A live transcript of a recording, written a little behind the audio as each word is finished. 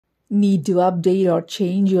Need to update or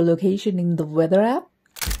change your location in the Weather app?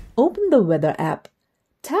 Open the Weather app.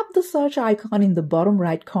 Tap the search icon in the bottom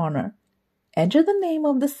right corner. Enter the name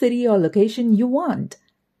of the city or location you want.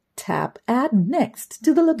 Tap Add Next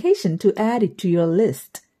to the location to add it to your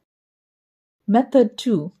list. Method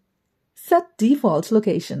 2. Set default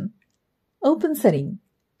location. Open Setting.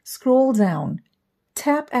 Scroll down.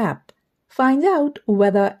 Tap App. Find out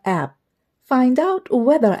Weather app. Find out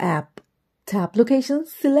Weather app. Tap Location,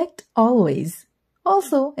 select Always.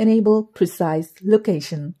 Also enable Precise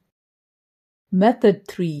Location. Method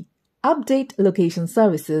 3. Update location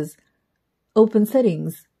services. Open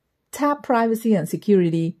Settings. Tap Privacy and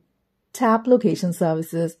Security. Tap Location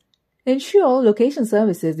Services. Ensure Location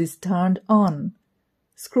Services is turned on.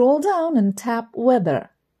 Scroll down and tap Weather.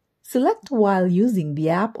 Select while using the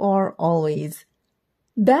app or always.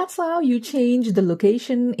 That's how you change the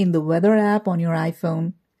location in the Weather app on your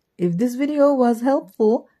iPhone. If this video was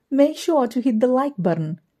helpful, make sure to hit the like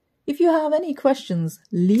button. If you have any questions,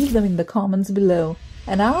 leave them in the comments below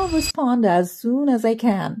and I'll respond as soon as I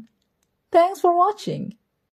can. Thanks for watching.